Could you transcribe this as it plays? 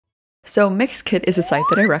So Mixkit is a site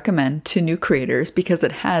that I recommend to new creators because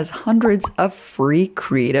it has hundreds of free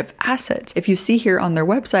creative assets. If you see here on their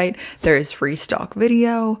website, there is free stock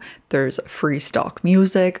video, there's free stock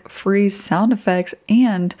music, free sound effects,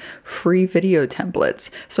 and free video templates.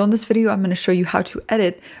 So in this video, I'm going to show you how to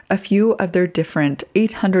edit a few of their different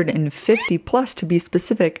 850 plus, to be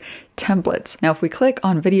specific, templates. Now, if we click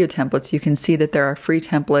on video templates, you can see that there are free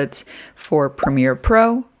templates for Premiere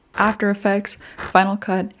Pro, After Effects, Final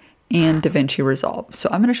Cut, and DaVinci Resolve. So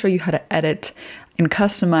I'm going to show you how to edit and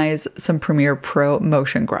customize some Premiere Pro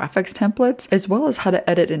motion graphics templates, as well as how to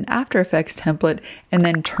edit an After Effects template and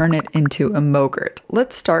then turn it into a Mogrt.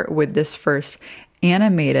 Let's start with this first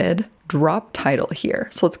animated drop title here.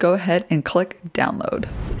 So let's go ahead and click download.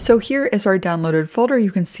 So here is our downloaded folder.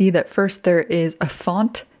 You can see that first there is a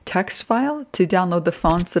font text file to download the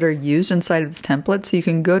fonts that are used inside of this template. So you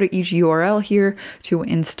can go to each URL here to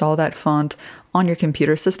install that font on your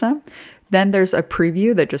computer system. Then there's a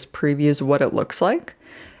preview that just previews what it looks like.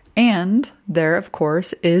 And there, of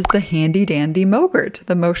course, is the handy dandy Mogrt,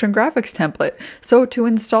 the motion graphics template. So to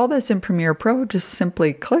install this in Premiere Pro, just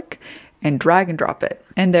simply click and drag and drop it.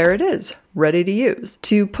 And there it is, ready to use.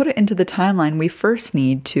 To put it into the timeline, we first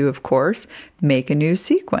need to, of course, make a new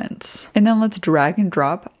sequence. And then let's drag and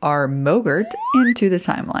drop our Mogrt into the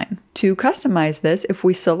timeline. To customize this, if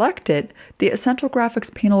we select it, the Essential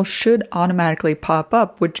Graphics panel should automatically pop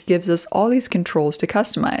up, which gives us all these controls to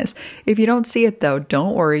customize. If you don't see it though,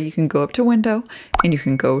 don't worry, you can go up to Window and you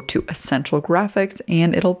can go to Essential Graphics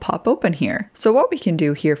and it'll pop open here. So what we can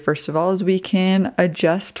do here, first of all, is we can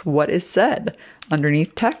adjust what is said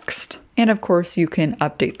underneath text. And of course, you can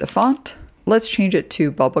update the font. Let's change it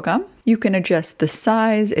to bubblegum. You can adjust the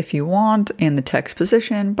size if you want and the text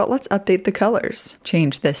position, but let's update the colors.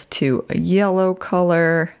 Change this to a yellow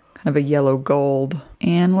color, kind of a yellow gold.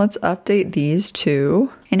 And let's update these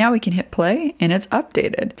two. And now we can hit play and it's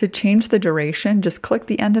updated. To change the duration, just click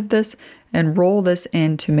the end of this and roll this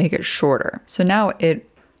in to make it shorter. So now it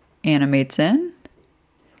animates in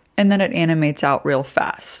and then it animates out real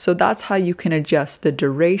fast. So that's how you can adjust the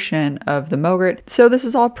duration of the Mogrt. So this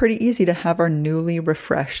is all pretty easy to have our newly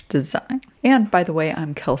refreshed design. And by the way,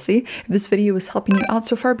 I'm Kelsey. If this video is helping you out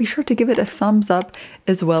so far, be sure to give it a thumbs up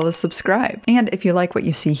as well as subscribe. And if you like what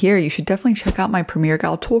you see here, you should definitely check out my Premiere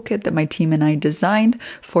Gal toolkit that my team and I designed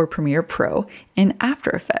for Premiere Pro in After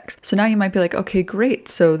Effects. So now you might be like, okay, great.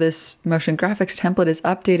 So this motion graphics template is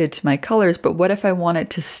updated to my colors, but what if I want it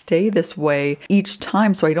to stay this way each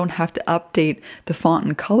time so I don't have to update the font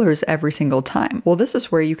and colors every single time? Well, this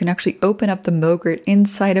is where you can actually open up the Mogrt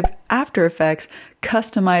inside of After Effects,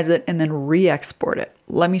 customize it, and then re-export it.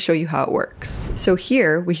 Let me show you how it works. So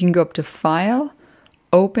here we can go up to File,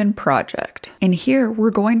 Open Project. And here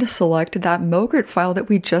we're going to select that Mogrt file that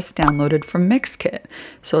we just downloaded from Mixkit.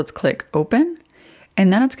 So let's click Open,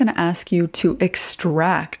 and then it's going to ask you to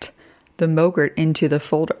extract the Mogrt into the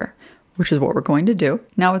folder, which is what we're going to do.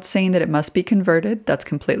 Now it's saying that it must be converted. That's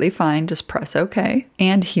completely fine. Just press OK.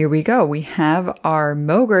 And here we go. We have our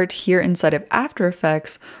Mogrt here inside of After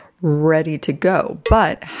Effects ready to go.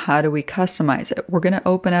 But how do we customize it? We're going to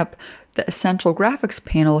open up the Essential Graphics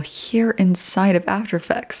panel here inside of After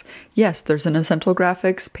Effects. Yes, there's an Essential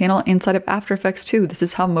Graphics panel inside of After Effects too. This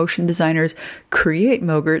is how motion designers create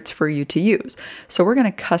Mogurts for you to use. So we're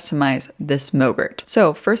going to customize this Mogrt.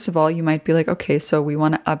 So first of all, you might be like, okay, so we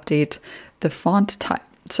want to update the font type.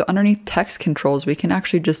 So underneath text controls, we can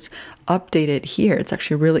actually just update it here. It's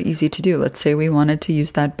actually really easy to do. Let's say we wanted to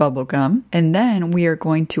use that bubblegum, and then we are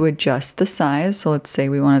going to adjust the size. So let's say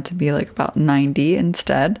we want it to be like about 90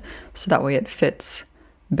 instead. So that way it fits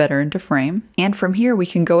better into frame. And from here, we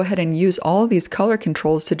can go ahead and use all of these color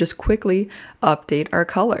controls to just quickly update our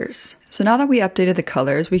colors. So now that we updated the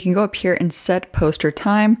colors, we can go up here and set poster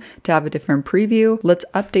time to have a different preview. Let's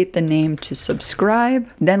update the name to subscribe.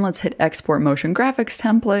 Then let's hit export motion graphics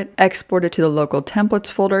template, export it to the local templates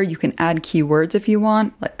folder. You can add keywords if you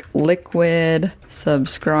want, like liquid,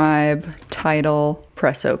 subscribe, title,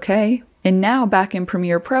 press OK. And now back in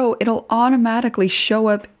Premiere Pro, it'll automatically show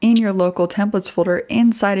up in your local templates folder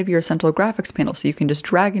inside of your Essential Graphics panel. So you can just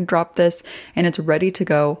drag and drop this and it's ready to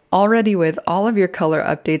go, already with all of your color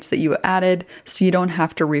updates that you added, so you don't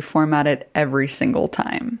have to reformat it every single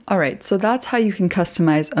time. All right, so that's how you can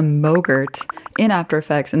customize a Mogrt in After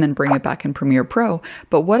Effects and then bring it back in Premiere Pro.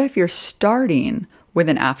 But what if you're starting with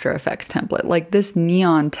an After Effects template, like this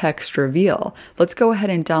neon text reveal. Let's go ahead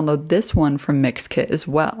and download this one from Mixkit as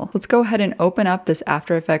well. Let's go ahead and open up this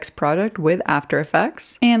After Effects project with After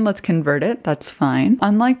Effects, and let's convert it. That's fine.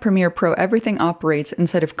 Unlike Premiere Pro, everything operates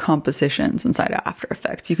inside of compositions inside of After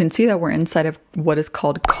Effects. You can see that we're inside of what is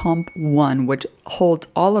called Comp 1, which holds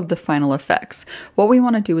all of the final effects. What we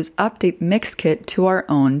want to do is update Mixkit to our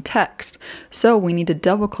own text. So we need to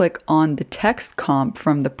double click on the text comp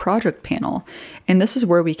from the project panel. And this is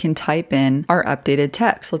where we can type in our updated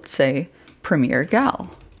text. Let's say Premiere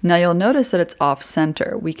Gal. Now you'll notice that it's off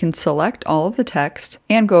center. We can select all of the text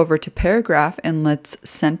and go over to paragraph and let's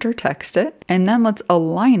center text it. And then let's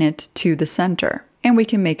align it to the center. And we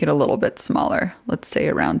can make it a little bit smaller. Let's say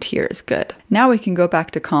around here is good. Now we can go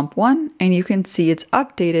back to Comp 1 and you can see it's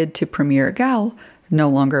updated to Premiere Gal, no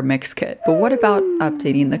longer Mixkit. But what about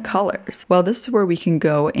updating the colors? Well, this is where we can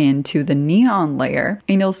go into the neon layer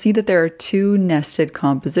and you'll see that there are two nested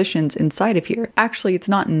compositions inside of here. Actually, it's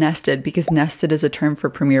not nested because nested is a term for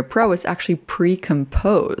Premiere Pro. It's actually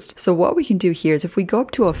pre-composed. So what we can do here is if we go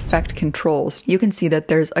up to Effect Controls, you can see that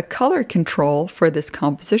there's a color control for this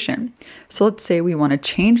composition. So let's say we want to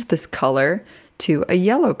change this color to a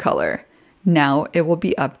yellow color. Now it will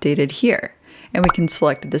be updated here. And we can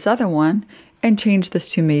select this other one and change this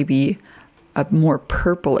to maybe a more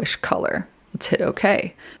purplish color. Let's hit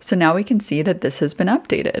OK. So now we can see that this has been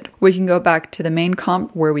updated. We can go back to the main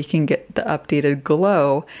comp where we can get the updated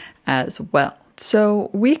glow as well.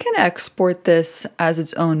 So we can export this as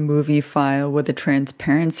its own movie file with a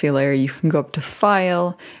transparency layer. You can go up to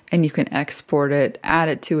File and you can export it, add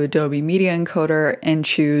it to Adobe Media Encoder and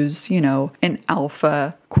choose, an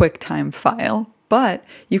alpha QuickTime file. But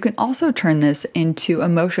you can also turn this into a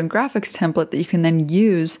motion graphics template that you can then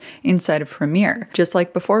use inside of Premiere. Just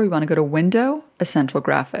like before, we want to go to Window, Essential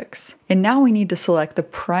Graphics. And now we need to select the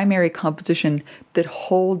primary composition that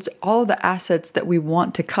holds all the assets that we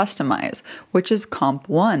want to customize, which is Comp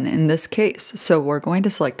 1 in this case. So we're going to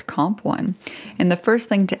select Comp 1. And the first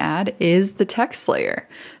thing to add is the text layer.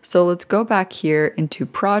 So let's go back here into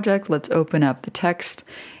Project, let's open up the text,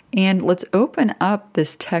 and let's open up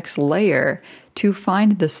this text layer to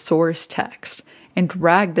find the source text and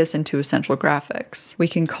drag this into Essential Graphics. We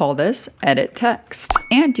can call this Edit Text.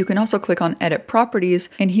 And you can also click on Edit Properties,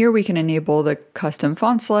 and here we can enable the custom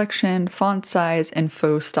font selection, font size, and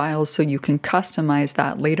faux styles so you can customize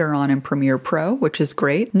that later on in Premiere Pro, which is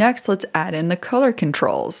great. Next, let's add in the color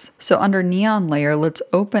controls. So under Neon Layer, let's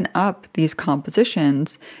open up these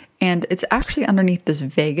compositions. And it's actually underneath this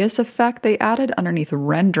Vegas effect they added. Underneath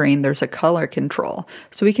rendering, there's a color control.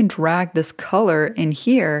 So we can drag this color in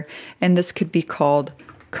here, and this could be called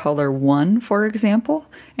Color 1, for example.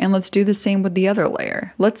 And let's do the same with the other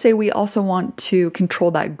layer. Let's say we also want to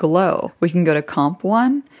control that glow. We can go to Comp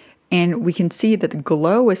 1, and we can see that the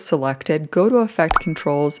glow is selected. Go to Effect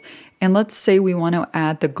Controls, and let's say we want to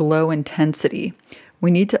add the glow intensity.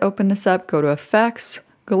 We need to open this up, go to Effects,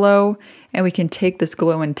 Glow, and we can take this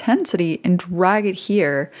glow intensity and drag it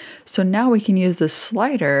here. So now we can use this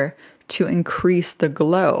slider to increase the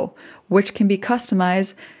glow, which can be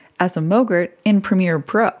customized as a Mogrt in Premiere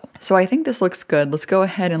Pro. So I think this looks good. Let's go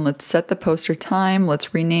ahead and let's set the poster time.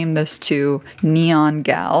 Let's rename this to Neon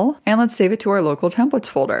Gal, and let's save it to our local templates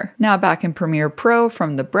folder. Now back in Premiere Pro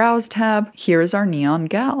from the Browse tab, here is our Neon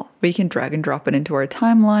Gal. We can drag and drop it into our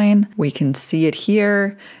timeline. We can see it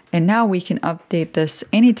here. And now we can update this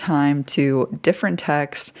anytime to different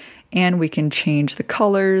text, and we can change the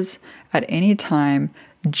colors at any time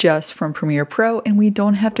just from Premiere Pro, and we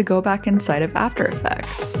don't have to go back inside of After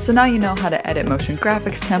Effects. So now you know how to edit motion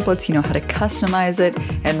graphics templates, you know how to customize it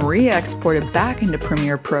and re-export it back into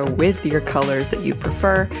Premiere Pro with your colors that you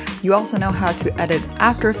prefer. You also know how to edit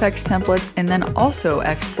After Effects templates and then also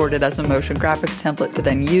export it as a motion graphics template to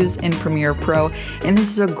then use in Premiere Pro. And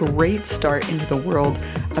this is a great start into the world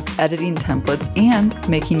of editing templates and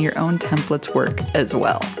making your own templates work as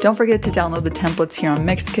well. Don't forget to download the templates here on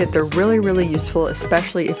Mixkit. They're really useful,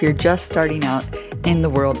 especially if you're just starting out in the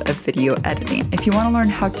world of video editing. If you want to learn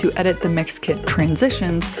how to edit the Mixkit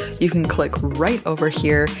transitions, you can click right over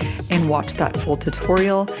here and watch that full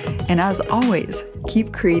tutorial. And as always,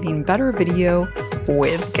 keep creating better video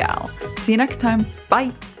with Gal. See you next time.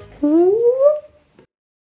 Bye.